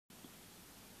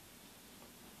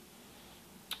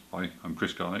Hi, I'm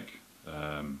Chris Garlick.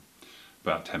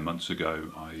 About 10 months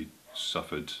ago I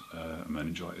suffered a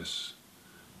meningitis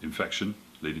infection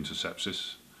leading to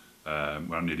sepsis,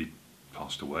 where I nearly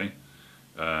passed away.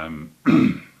 But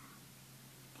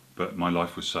my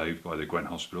life was saved by the Gwent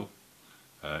Hospital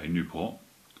in Newport,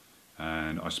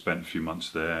 and I spent a few months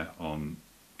there on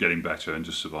getting better and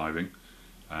just surviving.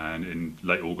 And in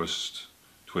late August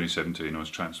 2017 I was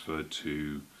transferred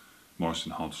to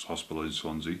Morriston Hospital in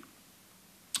Swansea,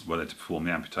 where they had to perform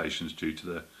the amputations due to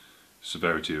the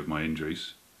severity of my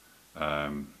injuries.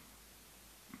 I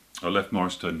left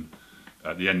Morriston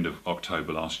at the end of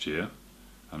October last year.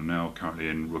 I'm now currently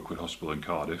in Rookwood Hospital in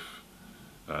Cardiff,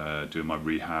 doing my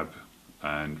rehab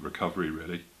and recovery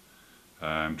really.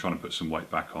 I'm trying to put some weight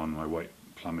back on. My weight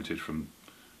plummeted from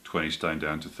 20 stone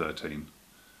down to 13.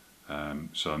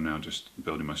 So I'm now just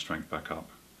building my strength back up.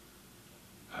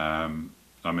 I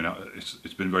mean,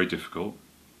 it's been very difficult,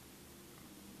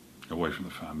 away from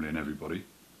the family and everybody,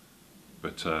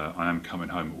 but I am coming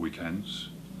home at weekends,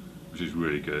 which is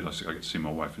really good. I get to see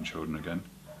my wife and children again,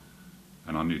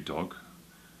 and our new dog.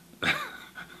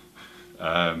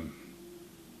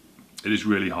 It is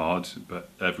really hard, but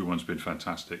everyone's been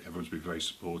fantastic. Everyone's been very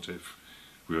supportive.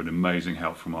 We had amazing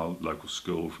help from our local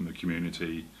school, from the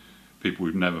community, people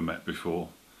we've never met before,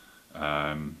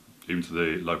 even to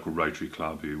the local Rotary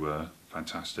Club, who were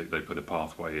fantastic. They put a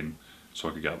pathway in so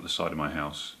I could get up the side of my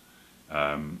house,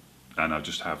 and I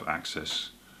just have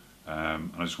access.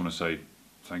 And I just want to say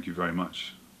thank you very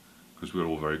much, because we're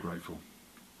all very grateful.